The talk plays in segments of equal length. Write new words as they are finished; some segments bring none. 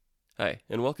Hi,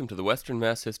 and welcome to the Western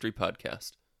Mass History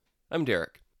Podcast. I'm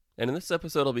Derek, and in this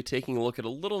episode I'll be taking a look at a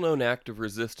little-known act of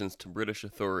resistance to British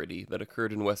authority that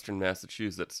occurred in western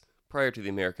Massachusetts prior to the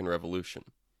American Revolution.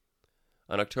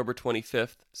 On October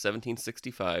 25th,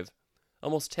 1765,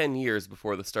 almost 10 years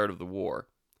before the start of the war,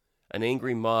 an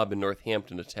angry mob in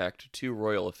Northampton attacked two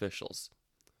royal officials.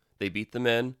 They beat the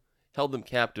men, held them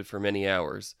captive for many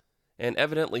hours, and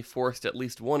evidently forced at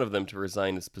least one of them to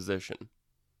resign his position.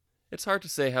 It's hard to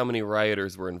say how many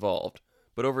rioters were involved,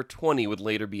 but over 20 would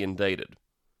later be indicted.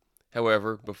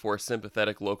 However, before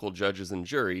sympathetic local judges and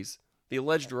juries, the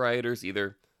alleged rioters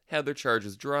either had their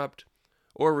charges dropped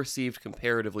or received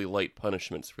comparatively light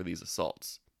punishments for these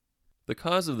assaults. The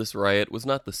cause of this riot was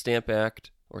not the Stamp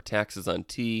Act, or taxes on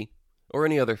tea, or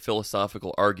any other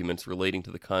philosophical arguments relating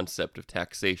to the concept of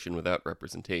taxation without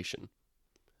representation.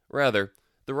 Rather,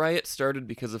 the riot started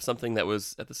because of something that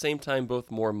was at the same time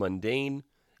both more mundane,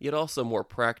 yet also more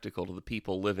practical to the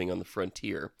people living on the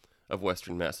frontier of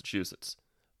western Massachusetts: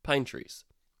 pine trees.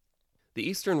 The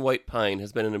eastern white pine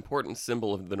has been an important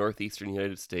symbol of the northeastern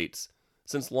United States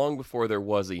since long before there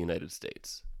was a United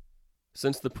States.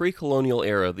 Since the pre-colonial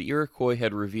era, the Iroquois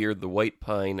had revered the white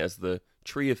pine as the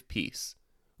Tree of Peace,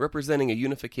 representing a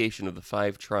unification of the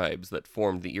 5 tribes that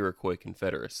formed the Iroquois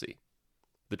Confederacy.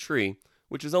 The tree,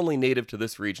 which is only native to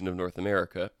this region of North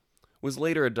America, was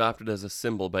later adopted as a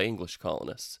symbol by English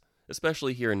colonists,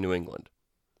 especially here in New England.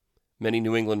 Many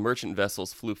New England merchant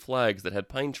vessels flew flags that had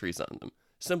pine trees on them,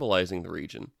 symbolizing the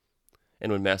region.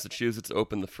 And when Massachusetts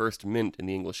opened the first mint in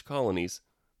the English colonies,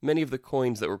 many of the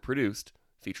coins that were produced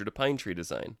featured a pine tree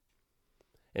design.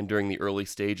 And during the early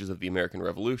stages of the American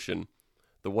Revolution,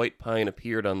 the white pine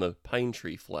appeared on the pine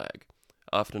tree flag,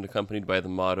 often accompanied by the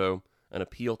motto, "An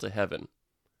Appeal to Heaven."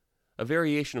 A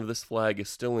variation of this flag is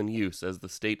still in use as the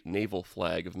state naval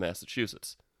flag of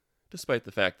Massachusetts, despite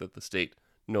the fact that the state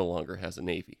no longer has a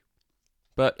navy.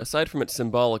 But aside from its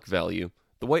symbolic value,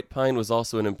 the white pine was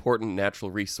also an important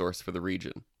natural resource for the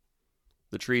region.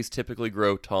 The trees typically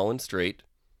grow tall and straight.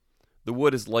 The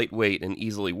wood is lightweight and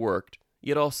easily worked,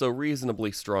 yet also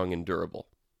reasonably strong and durable.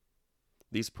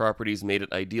 These properties made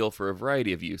it ideal for a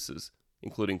variety of uses,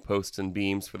 including posts and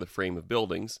beams for the frame of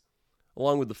buildings,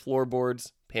 along with the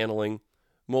floorboards, paneling,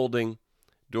 molding,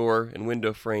 door and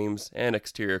window frames, and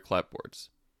exterior clapboards.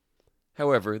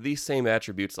 However, these same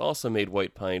attributes also made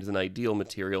white pine an ideal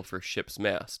material for ships'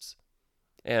 masts.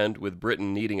 And, with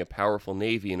Britain needing a powerful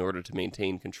navy in order to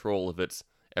maintain control of its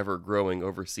ever-growing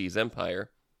overseas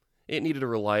empire, it needed a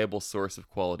reliable source of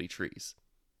quality trees.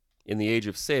 In the age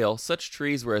of sail, such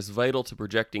trees were as vital to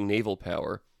projecting naval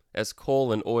power as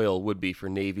coal and oil would be for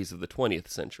navies of the 20th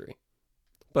century.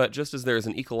 But just as there is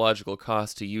an ecological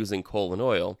cost to using coal and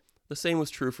oil, the same was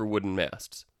true for wooden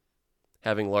masts.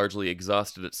 Having largely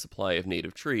exhausted its supply of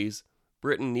native trees,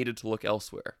 Britain needed to look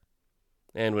elsewhere.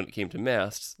 And when it came to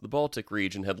masts, the Baltic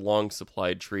region had long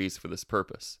supplied trees for this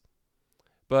purpose.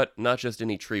 But not just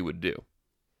any tree would do.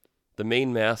 The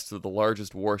main masts of the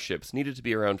largest warships needed to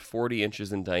be around 40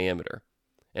 inches in diameter,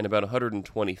 and about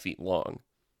 120 feet long.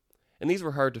 And these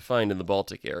were hard to find in the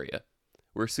Baltic area,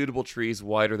 where suitable trees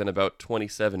wider than about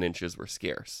 27 inches were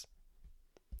scarce.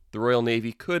 The Royal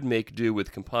Navy could make do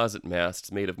with composite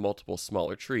masts made of multiple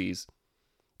smaller trees,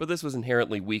 but this was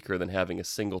inherently weaker than having a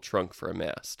single trunk for a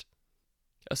mast.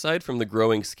 Aside from the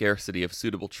growing scarcity of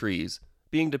suitable trees,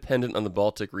 being dependent on the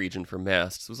Baltic region for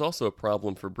masts was also a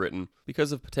problem for Britain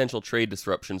because of potential trade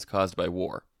disruptions caused by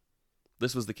war.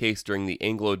 This was the case during the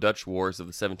Anglo-Dutch Wars of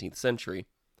the 17th century,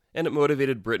 and it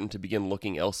motivated Britain to begin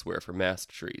looking elsewhere for mast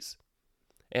trees.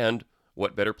 And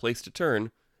what better place to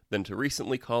turn than to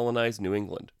recently colonized New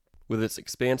England, with its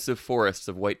expansive forests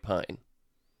of white pine.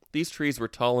 These trees were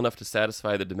tall enough to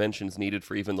satisfy the dimensions needed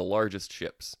for even the largest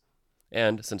ships,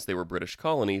 and since they were British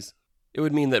colonies, it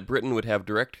would mean that Britain would have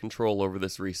direct control over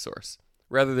this resource,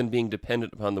 rather than being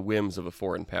dependent upon the whims of a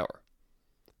foreign power.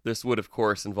 This would, of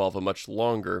course, involve a much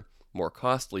longer, more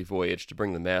costly voyage to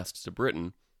bring the masts to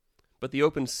Britain, but the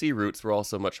open sea routes were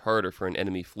also much harder for an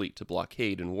enemy fleet to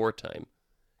blockade in wartime,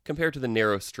 compared to the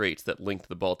narrow straits that linked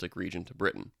the Baltic region to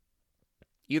Britain.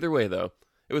 Either way, though,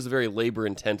 it was a very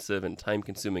labor-intensive and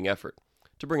time-consuming effort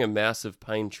to bring a massive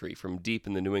pine tree from deep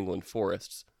in the New England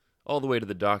forests all the way to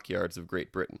the dockyards of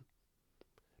Great Britain.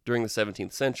 During the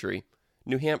 17th century,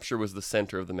 New Hampshire was the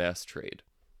center of the mast trade.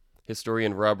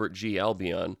 Historian Robert G.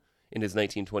 Albion, in his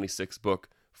 1926 book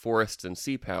Forests and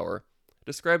Sea Power,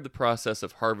 described the process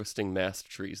of harvesting mast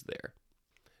trees there.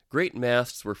 Great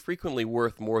masts were frequently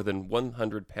worth more than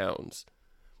 100 pounds,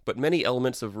 but many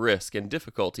elements of risk and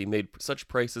difficulty made such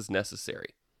prices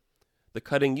necessary. The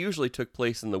cutting usually took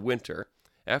place in the winter,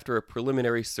 after a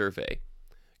preliminary survey,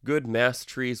 good mast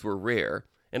trees were rare,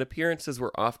 and appearances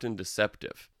were often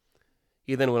deceptive.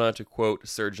 He then went on to quote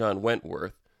Sir John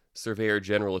Wentworth, Surveyor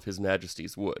General of His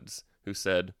Majesty's Woods, who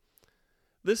said,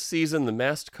 "This season the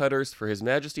mast cutters for His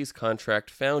Majesty's contract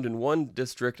found in one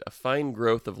district a fine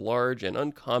growth of large and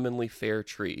uncommonly fair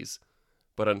trees,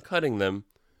 but on cutting them,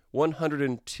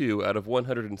 102 out of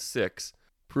 106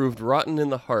 proved rotten in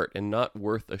the heart and not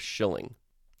worth a shilling."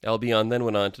 Albion then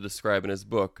went on to describe in his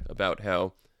book about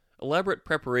how elaborate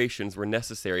preparations were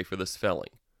necessary for this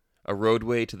felling. A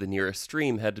roadway to the nearest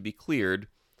stream had to be cleared,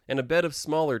 and a bed of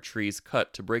smaller trees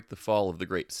cut to break the fall of the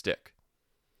great stick.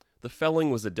 The felling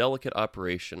was a delicate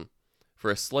operation, for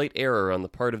a slight error on the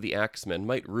part of the axemen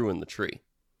might ruin the tree.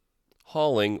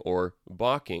 Hauling, or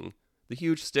balking, the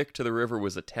huge stick to the river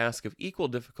was a task of equal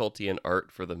difficulty and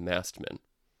art for the mastmen.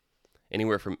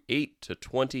 Anywhere from 8 to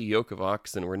 20 yoke of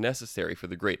oxen were necessary for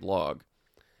the great log,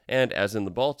 and, as in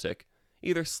the Baltic,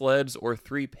 either sleds or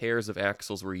 3 pairs of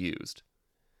axles were used.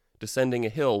 Descending a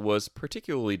hill was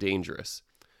particularly dangerous,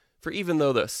 for even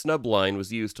though the snub line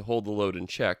was used to hold the load in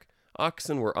check,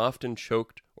 oxen were often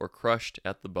choked or crushed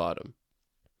at the bottom.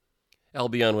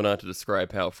 Albion went on to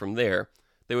describe how, from there,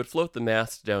 they would float the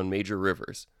masts down major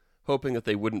rivers, hoping that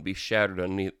they wouldn't be shattered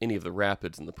on any of the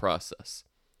rapids in the process.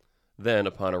 Then,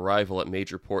 upon arrival at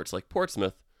major ports like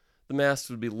Portsmouth, the masts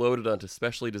would be loaded onto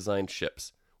specially designed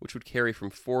ships, which would carry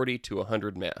from 40 to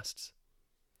 100 masts.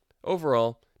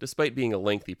 Overall, despite being a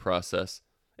lengthy process,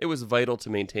 it was vital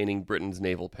to maintaining Britain's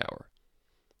naval power,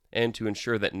 and to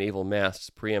ensure that naval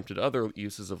masts preempted other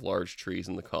uses of large trees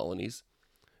in the colonies.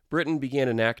 Britain began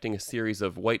enacting a series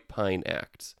of White Pine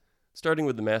Acts, starting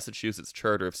with the Massachusetts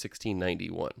Charter of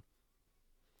 1691.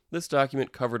 This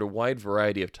document covered a wide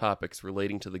variety of topics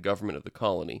relating to the government of the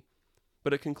colony,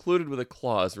 but it concluded with a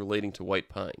clause relating to white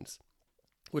pines,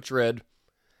 which read,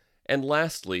 "And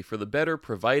lastly, for the better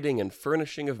providing and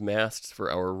furnishing of masts for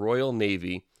our Royal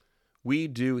Navy, we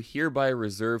do hereby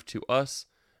reserve to us,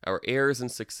 our heirs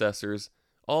and successors,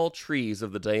 all trees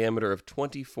of the diameter of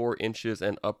 24 inches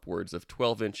and upwards of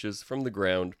 12 inches from the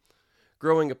ground,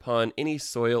 growing upon any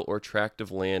soil or tract of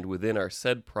land within our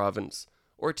said province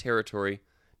or territory,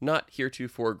 not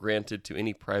heretofore granted to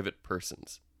any private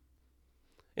persons."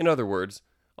 In other words,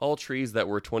 all trees that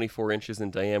were 24 inches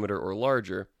in diameter or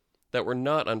larger, that were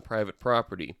not on private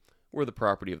property, were the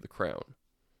property of the Crown.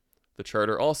 The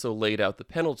charter also laid out the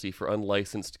penalty for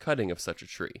unlicensed cutting of such a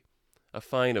tree, a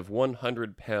fine of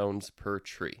 £100 per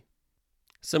tree.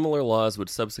 Similar laws would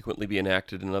subsequently be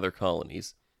enacted in other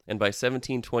colonies, and by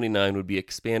 1729 would be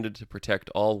expanded to protect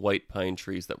all white pine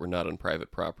trees that were not on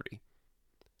private property.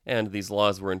 And these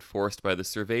laws were enforced by the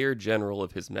Surveyor General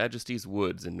of His Majesty's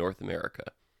Woods in North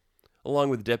America, along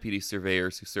with deputy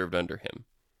surveyors who served under him.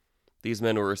 These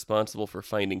men were responsible for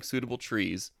finding suitable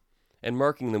trees and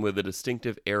marking them with a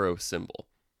distinctive arrow symbol,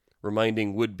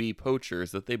 reminding would-be poachers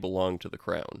that they belonged to the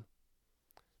Crown.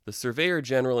 The Surveyor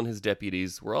General and his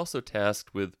deputies were also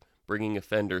tasked with bringing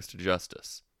offenders to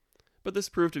justice, but this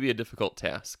proved to be a difficult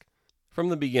task. From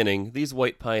the beginning, these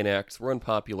White Pine Acts were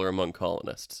unpopular among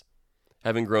colonists.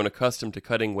 Having grown accustomed to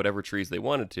cutting whatever trees they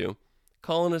wanted to,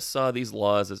 colonists saw these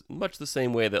laws as much the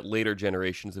same way that later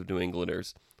generations of New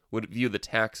Englanders would view the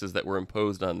taxes that were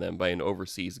imposed on them by an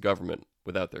overseas government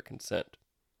without their consent.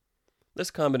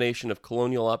 This combination of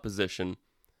colonial opposition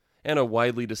and a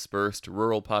widely dispersed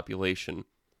rural population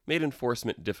made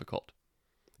enforcement difficult.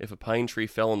 If a pine tree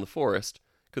fell in the forest,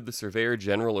 could the Surveyor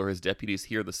General or his deputies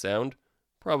hear the sound?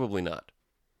 Probably not.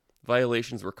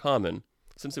 Violations were common,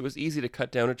 since it was easy to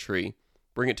cut down a tree,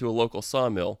 bring it to a local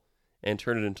sawmill, and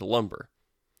turn it into lumber.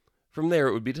 From there,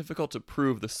 it would be difficult to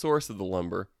prove the source of the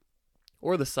lumber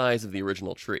or the size of the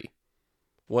original tree.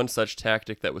 One such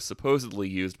tactic that was supposedly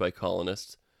used by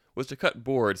colonists was to cut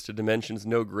boards to dimensions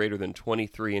no greater than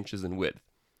 23 inches in width,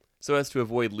 so as to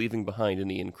avoid leaving behind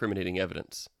any incriminating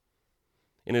evidence.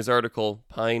 In his article,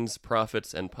 Pines,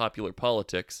 Profits, and Popular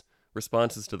Politics,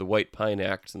 Responses to the White Pine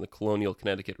Acts in the Colonial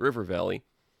Connecticut River Valley,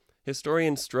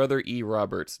 historian Strother E.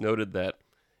 Roberts noted that,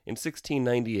 in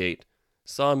 1698,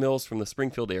 sawmills from the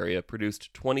Springfield area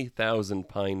produced 20,000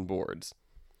 pine boards,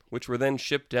 which were then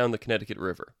shipped down the Connecticut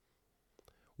River.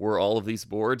 Were all of these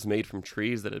boards made from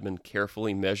trees that had been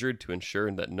carefully measured to ensure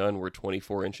that none were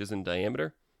 24 inches in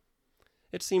diameter?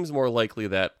 It seems more likely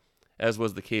that, as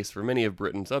was the case for many of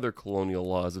Britain's other colonial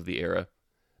laws of the era,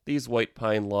 these white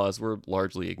pine laws were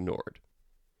largely ignored.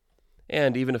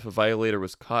 And even if a violator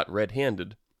was caught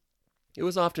red-handed, it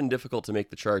was often difficult to make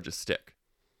the charges stick.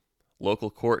 Local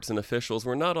courts and officials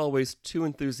were not always too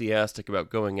enthusiastic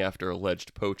about going after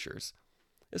alleged poachers,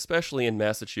 especially in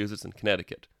Massachusetts and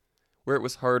Connecticut, where it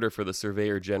was harder for the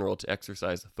Surveyor General to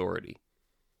exercise authority.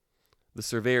 The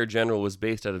Surveyor General was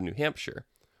based out of New Hampshire,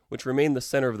 which remained the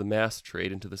center of the mass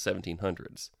trade into the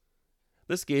 1700s.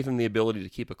 This gave him the ability to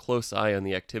keep a close eye on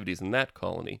the activities in that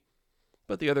colony,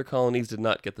 but the other colonies did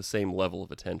not get the same level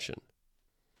of attention.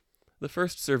 The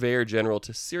first Surveyor General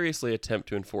to seriously attempt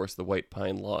to enforce the White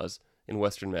Pine laws in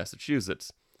western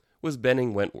Massachusetts was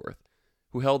Benning Wentworth,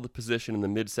 who held the position in the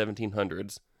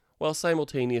mid-1700s while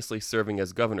simultaneously serving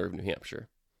as governor of New Hampshire.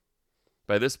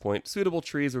 By this point, suitable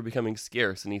trees were becoming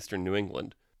scarce in eastern New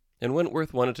England, and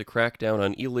Wentworth wanted to crack down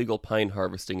on illegal pine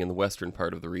harvesting in the western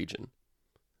part of the region.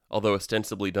 Although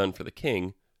ostensibly done for the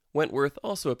king, Wentworth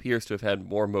also appears to have had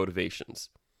more motivations.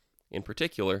 In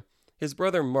particular, his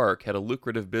brother Mark had a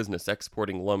lucrative business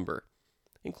exporting lumber,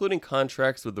 including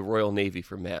contracts with the Royal Navy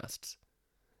for masts.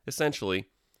 Essentially,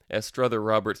 as Strother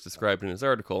Roberts described in his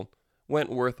article,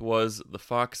 Wentworth was the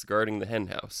fox guarding the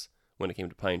henhouse when it came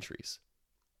to pine trees.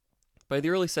 By the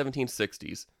early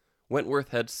 1760s, Wentworth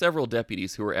had several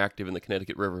deputies who were active in the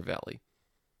Connecticut River Valley,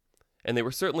 and they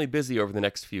were certainly busy over the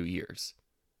next few years.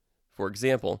 For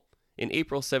example, in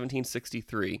April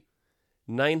 1763,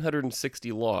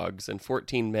 960 logs and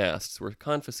 14 masts were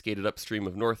confiscated upstream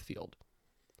of Northfield,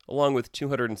 along with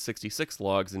 266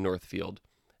 logs in Northfield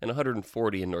and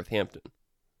 140 in Northampton.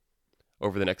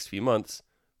 Over the next few months,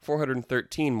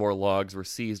 413 more logs were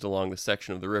seized along the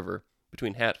section of the river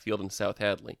between Hatfield and South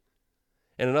Hadley,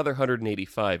 and another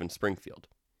 185 in Springfield.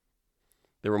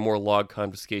 There were more log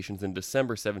confiscations in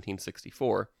December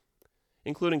 1764,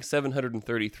 including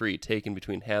 733 taken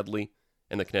between Hadley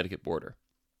and the Connecticut border.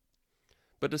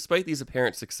 But despite these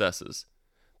apparent successes,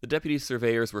 the deputy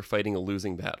surveyors were fighting a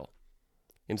losing battle.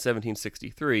 In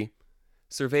 1763,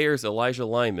 surveyors Elijah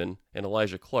Lyman and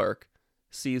Elijah Clark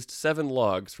seized 7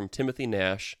 logs from Timothy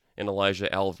Nash and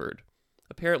Elijah Alvord,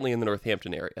 apparently in the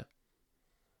Northampton area.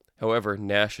 However,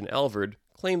 Nash and Alvord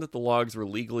claimed that the logs were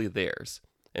legally theirs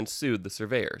and sued the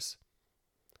surveyors.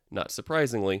 Not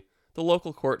surprisingly, the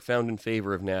local court found in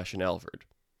favor of Nash and Alvord.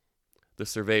 The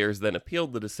surveyors then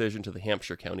appealed the decision to the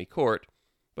Hampshire County Court,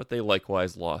 but they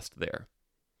likewise lost there.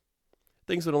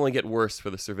 Things would only get worse for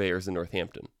the surveyors in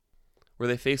Northampton, where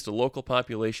they faced a local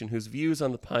population whose views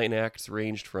on the Pine Acts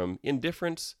ranged from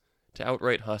indifference to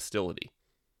outright hostility.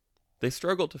 They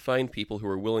struggled to find people who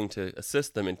were willing to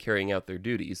assist them in carrying out their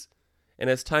duties, and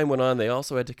as time went on they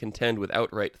also had to contend with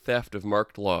outright theft of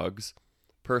marked logs,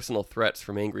 personal threats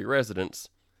from angry residents,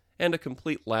 and a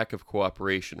complete lack of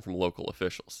cooperation from local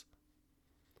officials.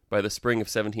 By the spring of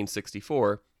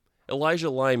 1764, Elijah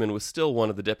Lyman was still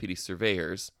one of the deputy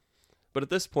surveyors, but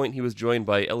at this point he was joined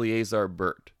by Eleazar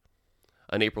Burt.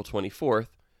 On April 24th,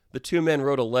 the two men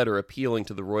wrote a letter appealing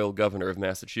to the royal governor of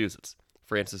Massachusetts,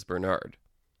 Francis Bernard.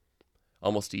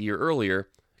 Almost a year earlier,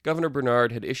 Governor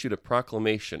Bernard had issued a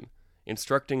proclamation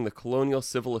instructing the colonial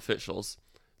civil officials,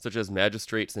 such as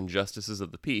magistrates and justices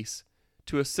of the peace,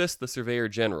 to assist the Surveyor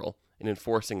General in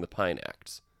enforcing the Pine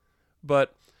Acts.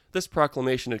 But this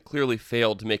proclamation had clearly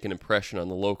failed to make an impression on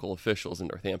the local officials in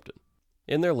Northampton.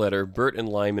 In their letter, Burt and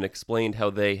Lyman explained how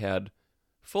they had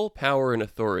full power and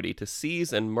authority to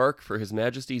seize and mark for His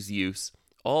Majesty's use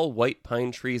all white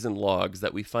pine trees and logs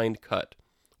that we find cut,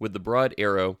 with the broad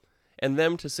arrow, and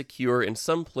them to secure in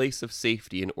some place of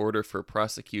safety in order for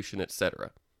prosecution,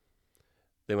 etc.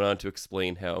 They went on to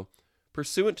explain how,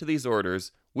 pursuant to these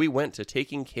orders, we went to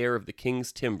taking care of the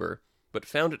king's timber, but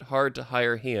found it hard to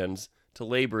hire hands to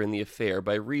labor in the affair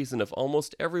by reason of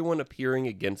almost everyone appearing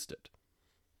against it.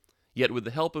 Yet with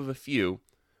the help of a few,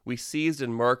 we seized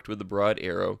and marked with the broad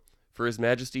arrow, for His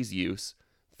Majesty's use,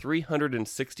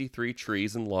 363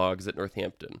 trees and logs at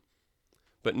Northampton.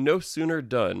 But no sooner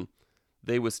done,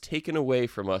 they was taken away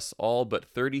from us all but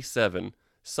 37,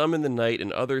 some in the night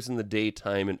and others in the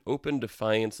daytime, in open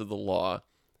defiance of the law,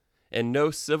 and no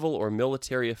civil or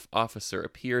military officer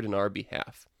appeared in our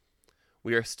behalf.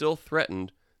 We are still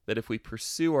threatened that if we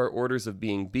pursue our orders of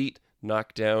being beat,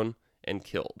 knocked down, and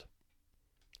killed.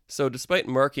 So despite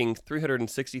marking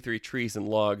 363 trees and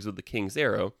logs with the king's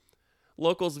arrow,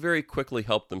 locals very quickly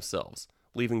helped themselves,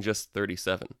 leaving just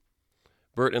 37.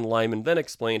 Burt and Lyman then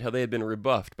explained how they had been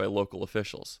rebuffed by local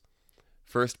officials,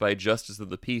 first by Justice of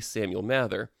the Peace Samuel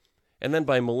Mather, and then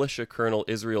by Militia Colonel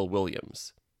Israel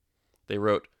Williams. They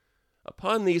wrote,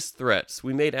 "Upon these threats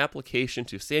we made application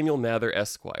to Samuel Mather,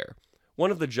 Esquire,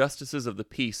 one of the Justices of the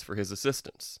Peace, for his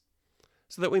assistance,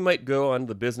 so that we might go on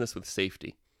the business with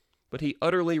safety, but he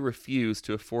utterly refused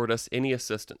to afford us any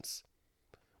assistance.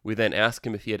 We then asked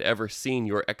him if he had ever seen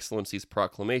Your Excellency's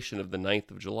proclamation of the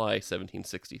 9th of July,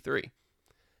 1763.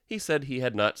 He said he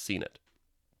had not seen it.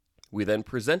 We then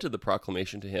presented the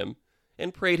proclamation to him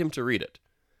and prayed him to read it.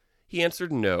 He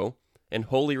answered no, and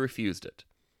wholly refused it.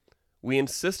 We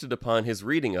insisted upon his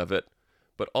reading of it,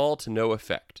 but all to no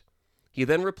effect. He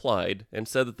then replied and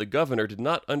said that the governor did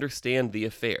not understand the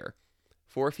affair,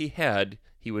 for if he had,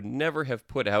 he would never have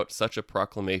put out such a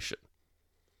proclamation.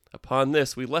 Upon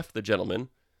this we left the gentleman,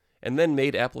 and then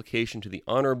made application to the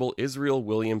Honorable Israel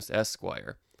Williams,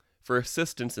 Esquire, for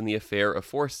assistance in the affair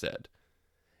aforesaid,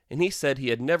 and he said he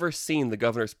had never seen the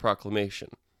governor's proclamation.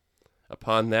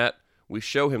 Upon that, we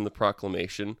show him the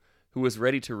proclamation, who was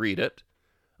ready to read it.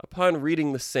 Upon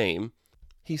reading the same,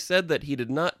 he said that he did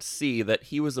not see that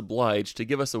he was obliged to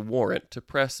give us a warrant to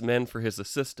press men for his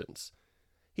assistance.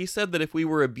 He said that if we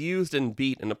were abused and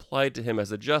beat and applied to him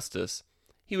as a justice,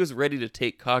 he was ready to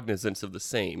take cognizance of the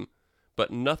same, but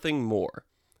nothing more.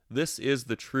 This is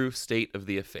the true state of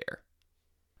the affair.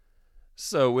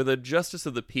 So, with a justice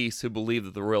of the peace who believed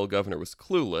that the royal governor was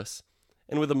clueless,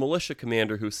 and with a militia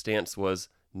commander whose stance was,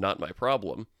 "not my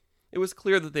problem," it was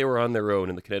clear that they were on their own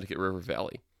in the Connecticut River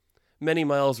Valley, many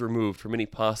miles removed from any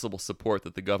possible support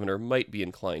that the governor might be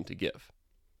inclined to give.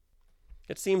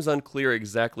 It seems unclear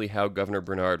exactly how Governor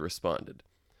Bernard responded,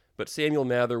 but Samuel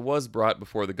Mather was brought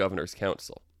before the governor's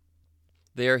council.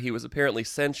 There he was apparently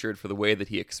censured for the way that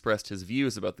he expressed his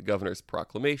views about the governor's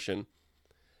proclamation,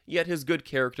 yet his good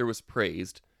character was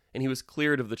praised, and he was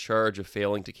cleared of the charge of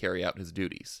failing to carry out his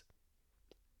duties.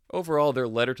 Overall, their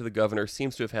letter to the governor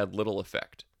seems to have had little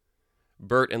effect.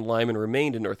 Burt and Lyman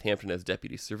remained in Northampton as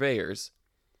deputy surveyors,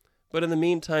 but in the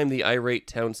meantime the irate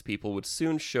townspeople would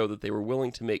soon show that they were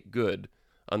willing to make good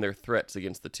on their threats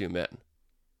against the two men.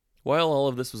 While all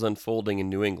of this was unfolding in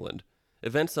New England,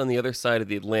 events on the other side of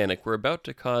the Atlantic were about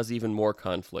to cause even more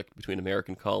conflict between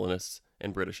American colonists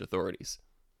and British authorities.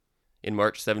 In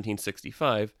March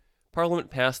 1765,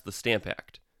 Parliament passed the Stamp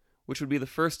Act, which would be the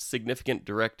first significant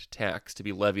direct tax to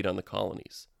be levied on the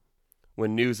colonies.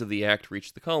 When news of the act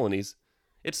reached the colonies,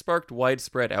 it sparked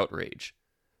widespread outrage.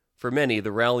 For many,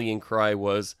 the rallying cry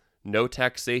was, "No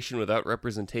taxation without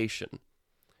representation."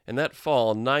 And that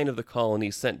fall, 9 of the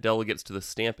colonies sent delegates to the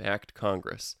Stamp Act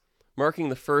Congress, marking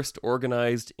the first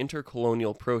organized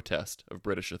intercolonial protest of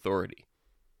British authority.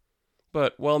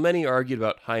 But while many argued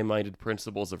about high-minded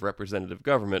principles of representative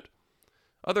government,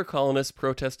 other colonists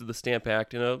protested the Stamp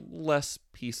Act in a less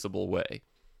peaceable way.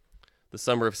 The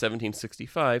summer of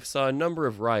 1765 saw a number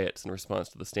of riots in response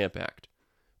to the Stamp Act,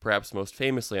 perhaps most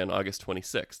famously on August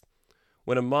 26th,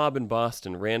 when a mob in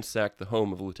Boston ransacked the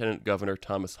home of Lieutenant Governor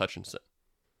Thomas Hutchinson.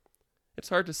 It's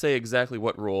hard to say exactly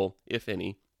what role, if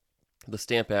any, the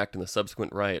Stamp Act and the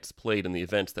subsequent riots played in the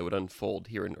events that would unfold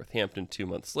here in Northampton 2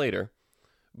 months later,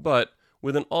 but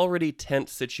with an already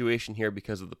tense situation here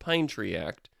because of the Pine Tree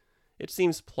Act, it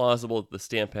seems plausible that the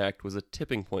Stamp Act was a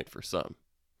tipping point for some.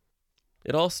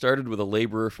 It all started with a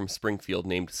laborer from Springfield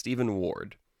named Stephen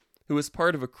Ward, who was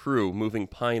part of a crew moving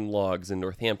pine logs in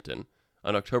Northampton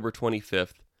on October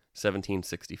 25th,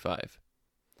 1765.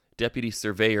 Deputy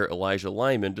Surveyor Elijah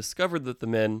Lyman discovered that the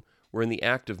men were in the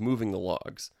act of moving the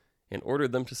logs and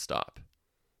ordered them to stop.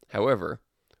 However,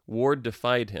 Ward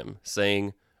defied him,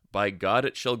 saying, "By God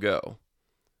it shall go."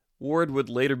 Ward would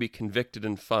later be convicted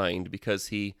and fined because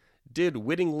he did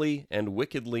wittingly and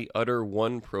wickedly utter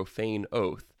one profane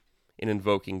oath in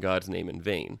invoking God's name in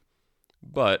vain.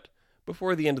 But,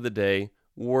 before the end of the day,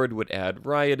 Ward would add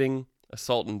rioting,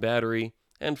 assault and battery,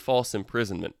 and false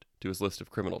imprisonment to his list of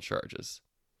criminal charges.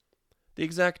 The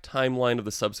exact timeline of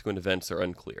the subsequent events are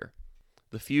unclear.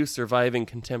 The few surviving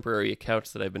contemporary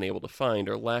accounts that I've been able to find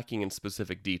are lacking in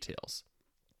specific details.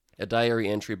 A diary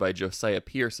entry by Josiah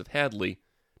Pierce of Hadley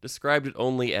described it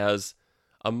only as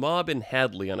a mob in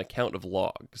Hadley on account of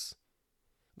logs.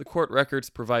 The court records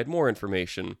provide more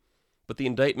information, but the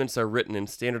indictments are written in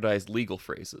standardized legal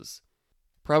phrases.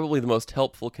 Probably the most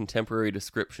helpful contemporary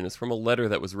description is from a letter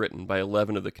that was written by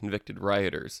 11 of the convicted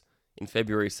rioters in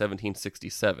February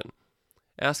 1767,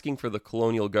 asking for the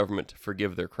colonial government to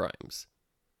forgive their crimes.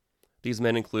 These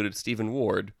men included Stephen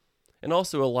Ward, and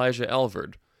also Elijah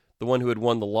Alvord, the one who had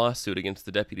won the lawsuit against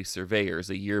the deputy surveyors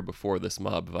a year before this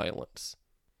mob violence.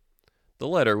 The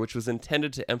letter, which was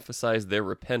intended to emphasize their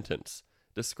repentance,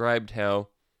 described how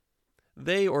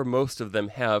they or most of them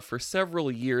have for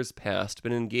several years past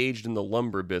been engaged in the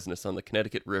lumber business on the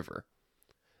Connecticut River,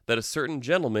 that a certain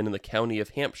gentleman in the county of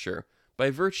Hampshire, by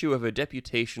virtue of a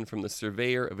deputation from the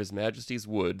surveyor of His Majesty's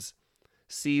woods,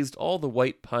 seized all the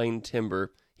white pine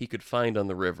timber he could find on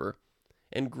the river,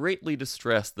 and greatly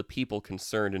distressed the people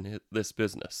concerned in this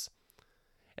business,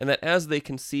 and that as they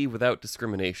conceive without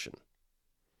discrimination.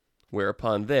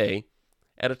 Whereupon they,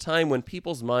 at a time when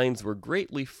people's minds were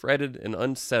greatly fretted and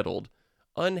unsettled,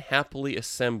 unhappily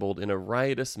assembled in a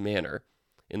riotous manner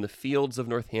in the fields of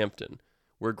Northampton,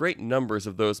 where great numbers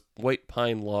of those white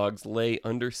pine logs lay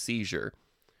under seizure,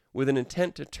 with an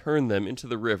intent to turn them into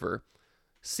the river,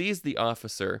 seized the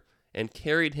officer and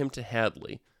carried him to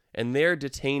Hadley, and there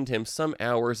detained him some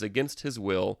hours against his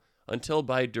will, until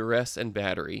by duress and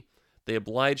battery they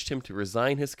obliged him to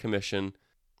resign his commission,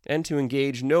 and to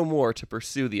engage no more to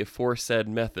pursue the aforesaid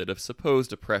method of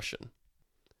supposed oppression.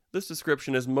 This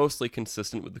description is mostly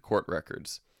consistent with the court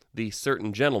records. The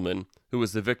certain gentleman who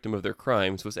was the victim of their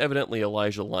crimes was evidently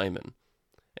Elijah Lyman,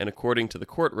 and according to the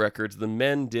court records, the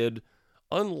men did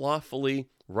unlawfully,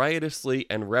 riotously,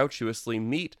 and raucously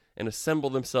meet and assemble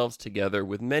themselves together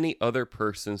with many other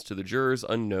persons to the jurors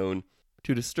unknown,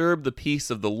 to disturb the peace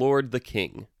of the Lord the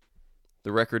King.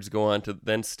 The records go on to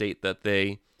then state that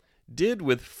they did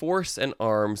with force and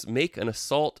arms make an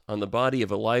assault on the body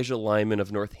of Elijah Lyman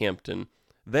of Northampton,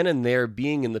 then and there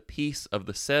being in the peace of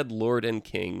the said Lord and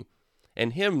King,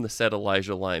 and him the said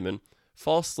Elijah Lyman,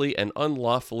 falsely and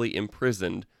unlawfully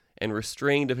imprisoned and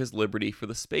restrained of his liberty for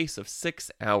the space of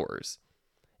 6 hours,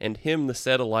 and him the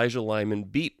said Elijah Lyman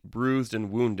beat, bruised,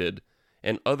 and wounded,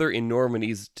 and other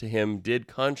enormities to him did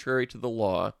contrary to the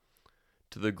law,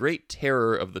 to the great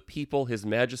terror of the people his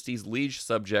majesty's liege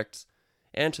subjects,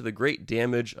 and to the great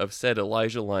damage of said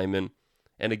Elijah Lyman,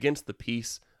 and against the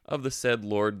peace of the said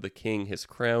Lord the King his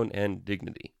crown and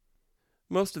dignity.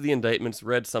 Most of the indictments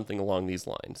read something along these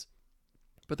lines,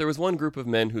 but there was one group of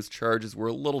men whose charges were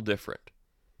a little different.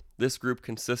 This group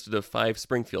consisted of 5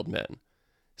 Springfield men,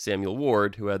 Samuel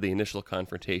Ward, who had the initial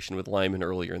confrontation with Lyman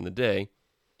earlier in the day,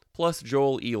 plus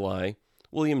Joel Ely,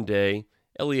 William Day,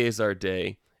 Eleazar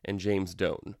Day, and James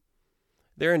Doane.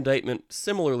 Their indictment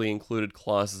similarly included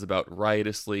clauses about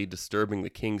riotously disturbing the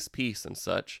king's peace and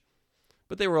such,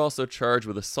 but they were also charged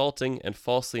with assaulting and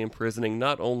falsely imprisoning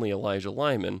not only Elijah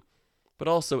Lyman, but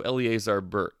also Eleazar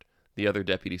Burt, the other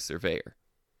deputy surveyor.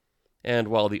 And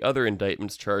while the other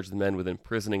indictments charged the men with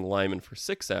imprisoning Lyman for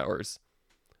 6 hours,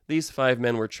 these 5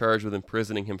 men were charged with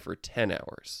imprisoning him for 10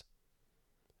 hours.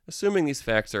 Assuming these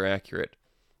facts are accurate,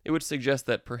 it would suggest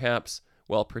that perhaps,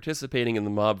 while participating in the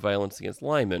mob violence against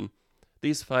Lyman,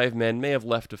 these 5 men may have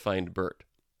left to find Burt.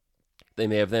 They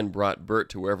may have then brought Burt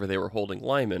to wherever they were holding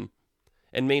Lyman,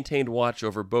 and maintained watch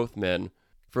over both men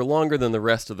for longer than the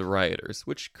rest of the rioters,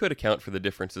 which could account for the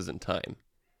differences in time.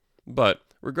 But,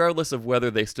 regardless of whether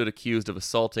they stood accused of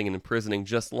assaulting and imprisoning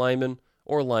just Lyman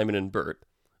or Lyman and Burt,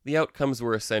 the outcomes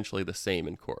were essentially the same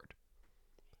in court.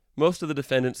 Most of the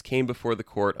defendants came before the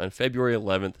court on February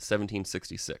 11,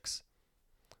 1766.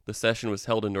 The session was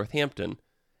held in Northampton,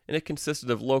 and it consisted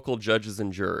of local judges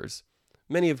and jurors,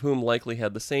 many of whom likely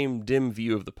had the same dim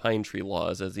view of the Pine Tree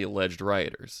laws as the alleged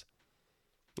rioters.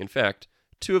 In fact,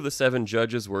 2 of the 7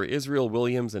 judges were Israel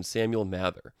Williams and Samuel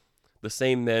Mather, the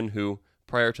same men who,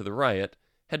 prior to the riot,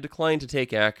 had declined to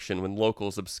take action when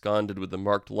locals absconded with the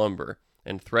marked lumber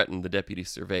and threatened the deputy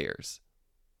surveyors.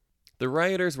 The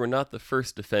rioters were not the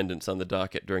first defendants on the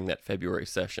docket during that February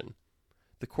session.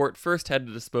 The court first had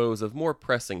to dispose of more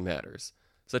pressing matters,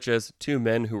 such as 2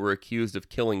 men who were accused of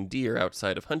killing deer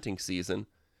outside of hunting season,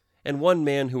 and 1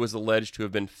 man who was alleged to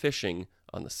have been fishing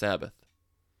on the Sabbath.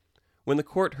 When the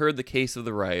court heard the case of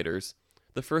the rioters,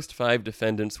 the first 5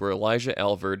 defendants were Elijah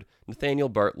Alvord, Nathaniel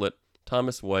Bartlett,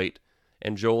 Thomas White,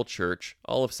 and Joel Church,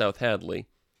 all of South Hadley,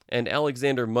 and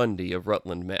Alexander Mundy of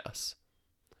Rutland, Mass.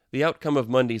 The outcome of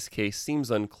Mundy's case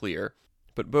seems unclear,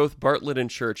 but both Bartlett and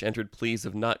Church entered pleas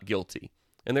of not guilty,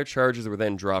 and their charges were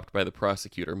then dropped by the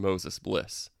prosecutor Moses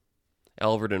Bliss.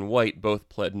 Alvord and White both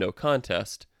pled no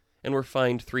contest, and were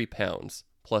fined £3,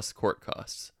 plus court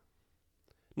costs.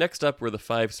 Next up were the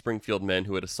 5 Springfield men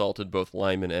who had assaulted both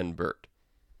Lyman and Burt.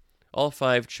 All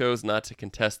 5 chose not to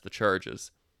contest the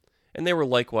charges, and they were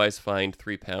likewise fined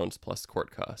 £3 plus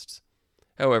court costs.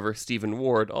 However, Stephen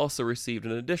Ward also received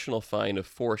an additional fine of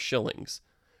 4 shillings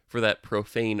for that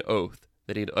profane oath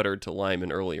that he had uttered to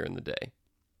Lyman earlier in the day.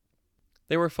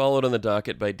 They were followed on the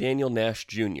docket by Daniel Nash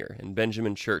Jr. and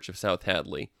Benjamin Church of South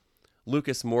Hadley,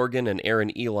 Lucas Morgan and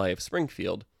Aaron Ely of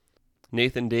Springfield,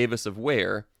 Nathan Davis of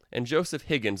Ware, and Joseph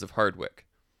Higgins of Hardwick.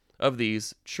 Of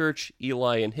these, Church,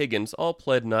 Ely, and Higgins all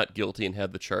pled not guilty and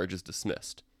had the charges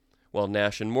dismissed, while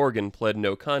Nash and Morgan pled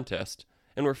no contest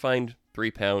and were fined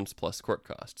 £3 plus court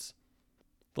costs.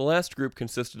 The last group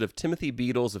consisted of Timothy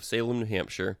Beadles of Salem, New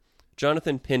Hampshire,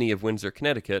 Jonathan Pinney of Windsor,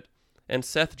 Connecticut, and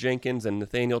Seth Jenkins and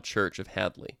Nathaniel Church of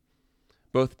Hadley.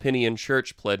 Both Pinney and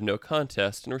Church pled no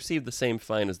contest and received the same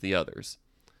fine as the others,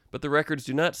 but the records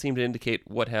do not seem to indicate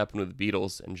what happened with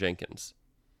Beadles and Jenkins.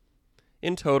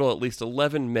 In total, at least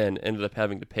 11 men ended up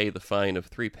having to pay the fine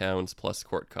of £3 plus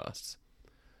court costs.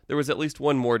 There was at least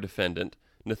one more defendant,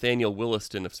 Nathaniel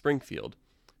Williston of Springfield,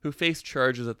 who faced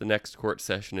charges at the next court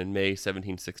session in May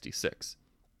 1766.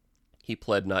 He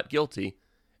pled not guilty,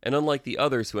 and unlike the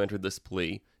others who entered this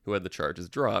plea, who had the charges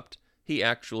dropped, he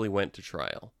actually went to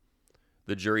trial.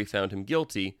 The jury found him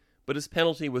guilty, but his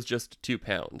penalty was just 2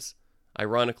 pounds,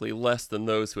 ironically less than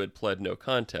those who had pled no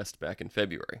contest back in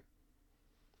February.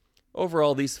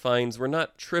 Overall, these fines were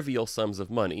not trivial sums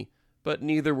of money, but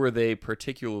neither were they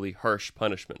particularly harsh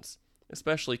punishments,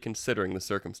 especially considering the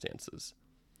circumstances.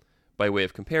 By way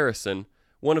of comparison,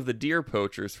 one of the deer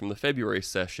poachers from the February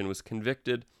session was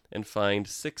convicted and fined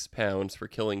 6 pounds for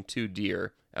killing 2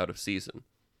 deer out of season.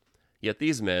 Yet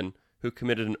these men, who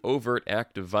committed an overt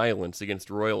act of violence against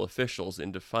royal officials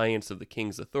in defiance of the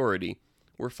king's authority,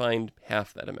 were fined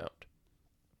half that amount.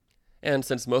 And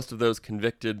since most of those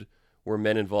convicted were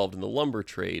men involved in the lumber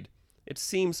trade, it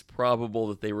seems probable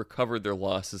that they recovered their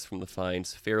losses from the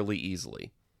fines fairly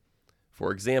easily.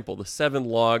 For example, the 7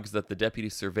 logs that the deputy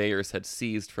surveyors had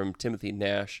seized from Timothy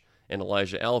Nash and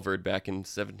Elijah Alvord back in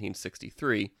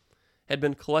 1763 had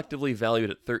been collectively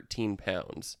valued at 13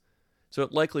 pounds, so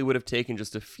it likely would have taken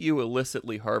just a few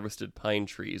illicitly harvested pine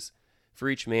trees for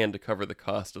each man to cover the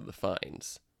cost of the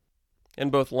fines.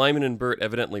 And both Lyman and Burt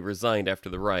evidently resigned after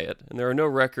the riot, and there are no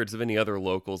records of any other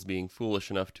locals being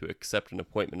foolish enough to accept an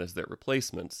appointment as their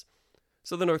replacements,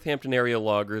 so the Northampton area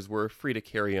loggers were free to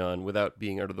carry on without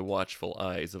being under the watchful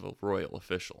eyes of a royal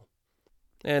official.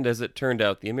 And as it turned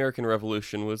out, the American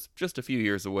Revolution was just a few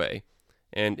years away,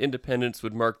 and independence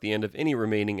would mark the end of any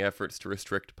remaining efforts to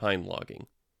restrict pine logging.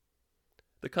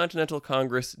 The Continental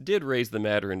Congress did raise the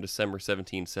matter in December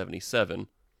 1777,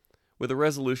 with a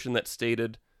resolution that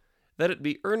stated that it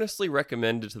be earnestly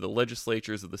recommended to the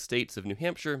legislatures of the states of New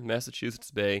Hampshire,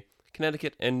 Massachusetts Bay,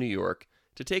 Connecticut, and New York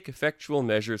to take effectual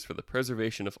measures for the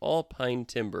preservation of all pine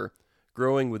timber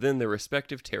growing within their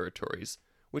respective territories,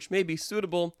 which may be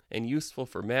suitable and useful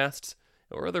for masts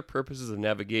or other purposes of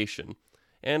navigation,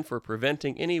 and for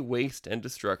preventing any waste and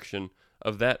destruction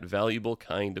of that valuable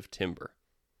kind of timber.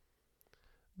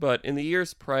 But in the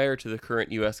years prior to the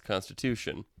current U.S.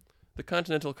 Constitution, the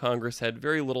Continental Congress had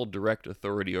very little direct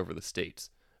authority over the states,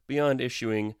 beyond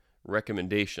issuing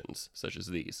recommendations such as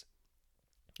these.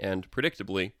 And,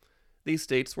 predictably, these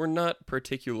states were not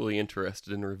particularly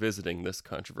interested in revisiting this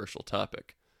controversial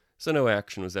topic, so no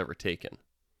action was ever taken.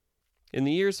 In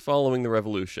the years following the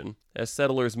Revolution, as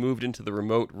settlers moved into the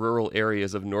remote rural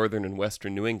areas of northern and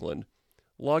western New England,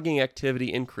 logging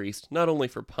activity increased not only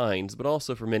for pines but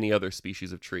also for many other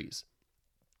species of trees.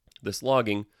 This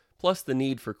logging, plus the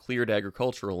need for cleared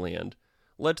agricultural land,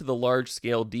 led to the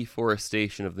large-scale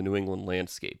deforestation of the New England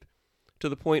landscape, to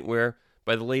the point where,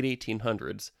 by the late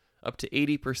 1800s, up to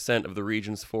 80% of the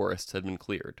region's forests had been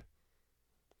cleared.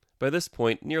 By this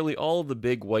point, nearly all of the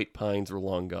big white pines were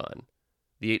long gone.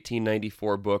 The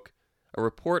 1894 book, A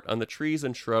Report on the Trees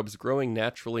and Shrubs Growing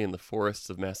Naturally in the Forests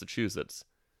of Massachusetts,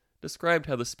 described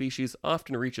how the species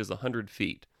often reaches 100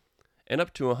 feet, and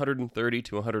up to 130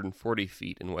 to 140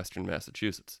 feet in western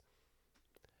Massachusetts.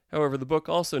 However, the book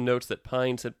also notes that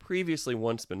pines had previously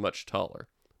once been much taller,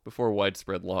 before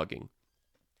widespread logging.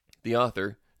 The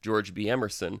author, George B.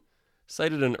 Emerson,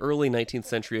 cited an early 19th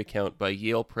century account by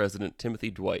Yale president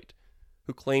Timothy Dwight,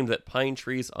 who claimed that pine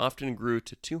trees often grew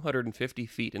to 250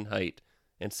 feet in height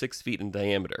and 6 feet in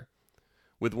diameter,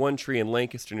 with one tree in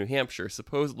Lancaster, New Hampshire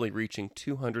supposedly reaching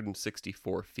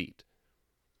 264 feet.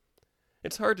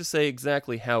 It's hard to say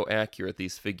exactly how accurate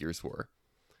these figures were,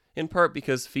 in part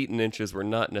because feet and inches were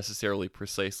not necessarily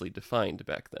precisely defined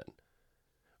back then.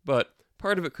 But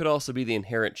part of it could also be the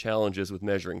inherent challenges with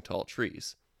measuring tall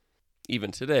trees.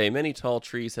 Even today, many tall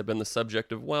trees have been the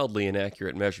subject of wildly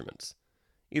inaccurate measurements.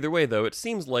 Either way, though, it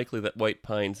seems likely that white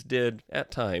pines did,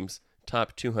 at times,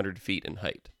 top 200 feet in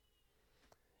height.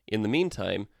 In the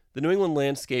meantime, the New England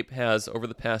landscape has, over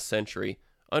the past century,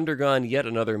 undergone yet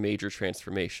another major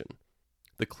transformation.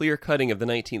 The clear cutting of the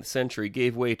 19th century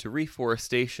gave way to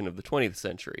reforestation of the 20th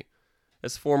century,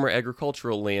 as former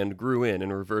agricultural land grew in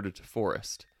and reverted to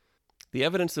forest. The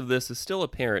evidence of this is still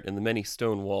apparent in the many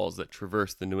stone walls that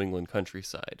traverse the New England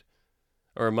countryside,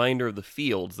 a reminder of the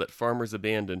fields that farmers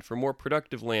abandoned for more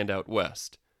productive land out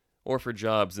west, or for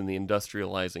jobs in the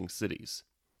industrializing cities.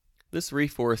 This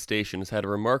reforestation has had a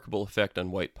remarkable effect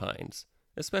on white pines,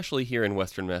 especially here in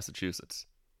western Massachusetts.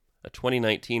 A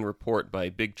 2019 report by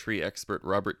big tree expert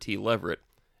Robert T. Leverett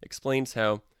explains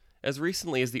how, as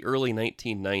recently as the early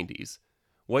 1990s,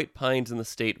 white pines in the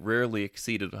state rarely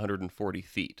exceeded 140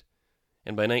 feet,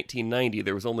 and by 1990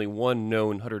 there was only one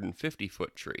known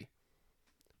 150-foot tree.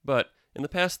 But in the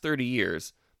past 30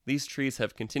 years, these trees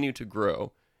have continued to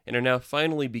grow and are now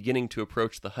finally beginning to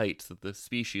approach the heights that the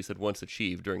species had once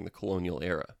achieved during the colonial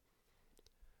era.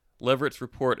 Leverett's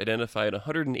report identified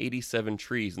 187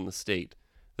 trees in the state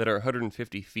that are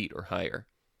 150 feet or higher.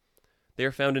 They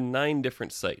are found in 9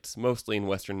 different sites, mostly in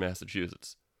western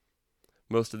Massachusetts.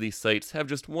 Most of these sites have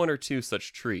just 1 or 2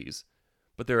 such trees,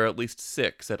 but there are at least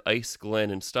 6 at Ice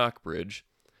Glen in Stockbridge,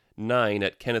 9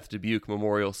 at Kenneth Dubuque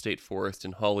Memorial State Forest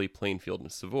in Hawley, Plainfield,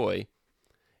 and Savoy,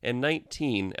 and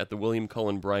 19 at the William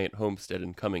Cullen Bryant Homestead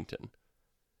in Cummington.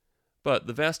 But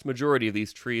the vast majority of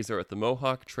these trees are at the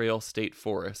Mohawk Trail State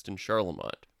Forest in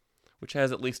Charlemont, which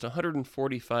has at least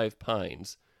 145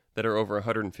 pines that are over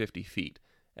 150 feet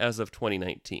as of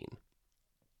 2019.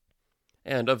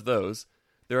 And of those,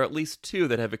 there are at least 2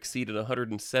 that have exceeded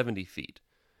 170 feet,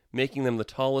 making them the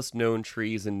tallest known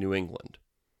trees in New England.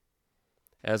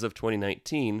 As of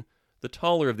 2019, the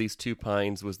taller of these 2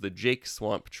 pines was the Jake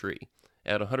Swamp tree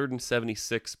at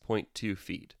 176.2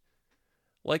 feet.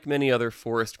 Like many other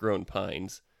forest-grown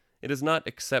pines, it is not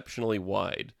exceptionally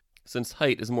wide, since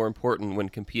height is more important when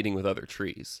competing with other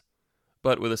trees.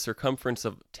 But with a circumference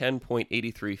of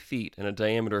 10.83 feet and a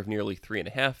diameter of nearly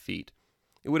 3.5 feet,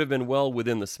 it would have been well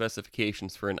within the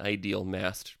specifications for an ideal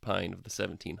mast pine of the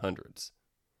 1700s.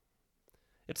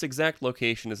 Its exact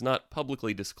location is not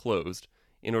publicly disclosed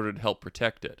in order to help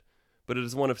protect it, but it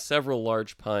is one of several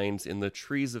large pines in the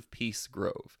Trees of Peace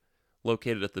Grove,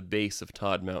 located at the base of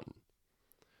Todd Mountain.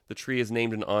 The tree is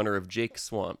named in honor of Jake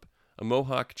Swamp, a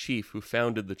Mohawk chief who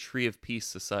founded the Tree of Peace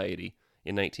Society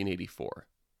in 1984.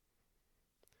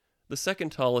 The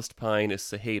second tallest pine is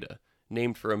Saheda,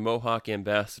 named for a Mohawk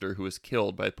ambassador who was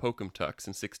killed by Pocumtucks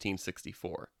in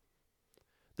 1664.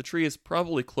 The tree is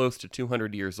probably close to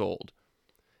 200 years old,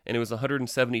 and it was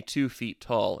 172 feet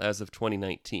tall as of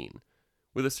 2019,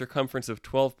 with a circumference of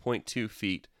 12.2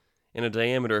 feet and a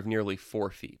diameter of nearly 4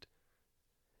 feet.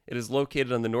 It is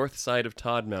located on the north side of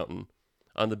Todd Mountain,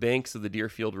 on the banks of the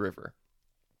Deerfield River.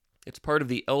 It's part of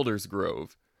the Elders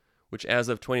Grove, which as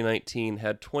of 2019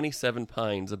 had 27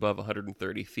 pines above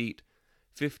 130 feet,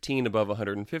 15 above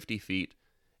 150 feet,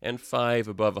 and 5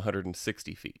 above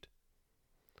 160 feet.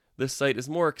 This site is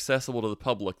more accessible to the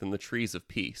public than the Trees of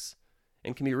Peace,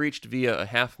 and can be reached via a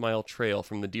half-mile trail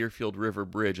from the Deerfield River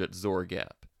Bridge at Zor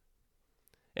Gap.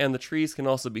 And the trees can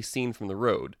also be seen from the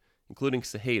road, including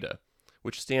Saheda,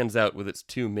 which stands out with its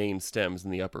 2 main stems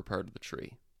in the upper part of the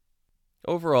tree.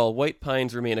 Overall, white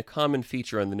pines remain a common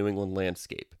feature on the New England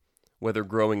landscape, whether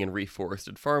growing in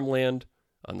reforested farmland,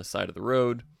 on the side of the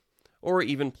road, or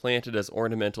even planted as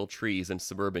ornamental trees in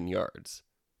suburban yards.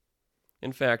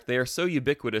 In fact, they are so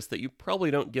ubiquitous that you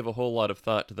probably don't give a whole lot of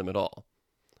thought to them at all,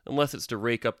 unless it's to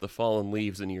rake up the fallen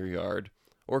leaves in your yard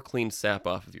or clean sap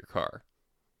off of your car.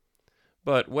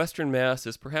 But Western Mass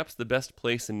is perhaps the best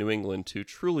place in New England to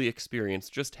truly experience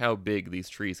just how big these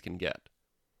trees can get.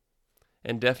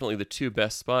 And definitely the 2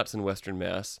 best spots in Western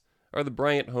Mass are the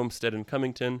Bryant Homestead in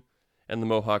Cummington and the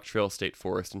Mohawk Trail State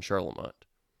Forest in Charlemont.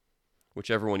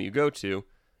 Whichever one you go to,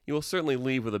 you will certainly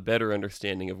leave with a better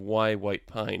understanding of why white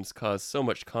pines cause so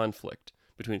much conflict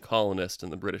between colonists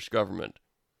and the British government,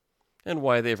 and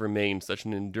why they have remained such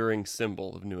an enduring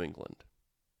symbol of New England.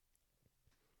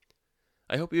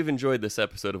 I hope you've enjoyed this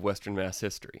episode of Western Mass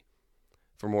History.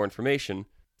 For more information,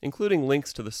 including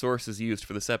links to the sources used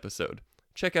for this episode,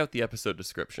 check out the episode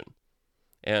description.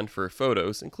 And for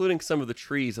photos, including some of the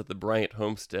trees at the Bryant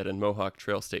Homestead and Mohawk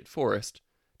Trail State Forest,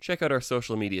 check out our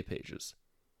social media pages.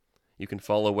 You can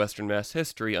follow Western Mass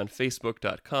History on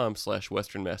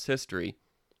facebook.com/westernmasshistory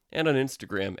and on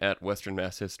Instagram at Western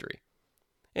Mass History.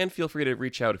 And feel free to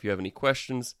reach out if you have any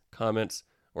questions, comments,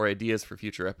 or ideas for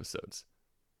future episodes.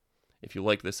 If you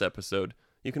like this episode,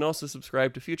 you can also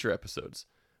subscribe to future episodes.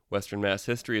 Western Mass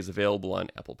History is available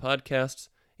on Apple Podcasts,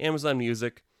 Amazon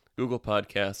Music, Google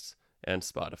Podcasts, and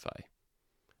Spotify.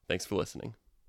 Thanks for listening.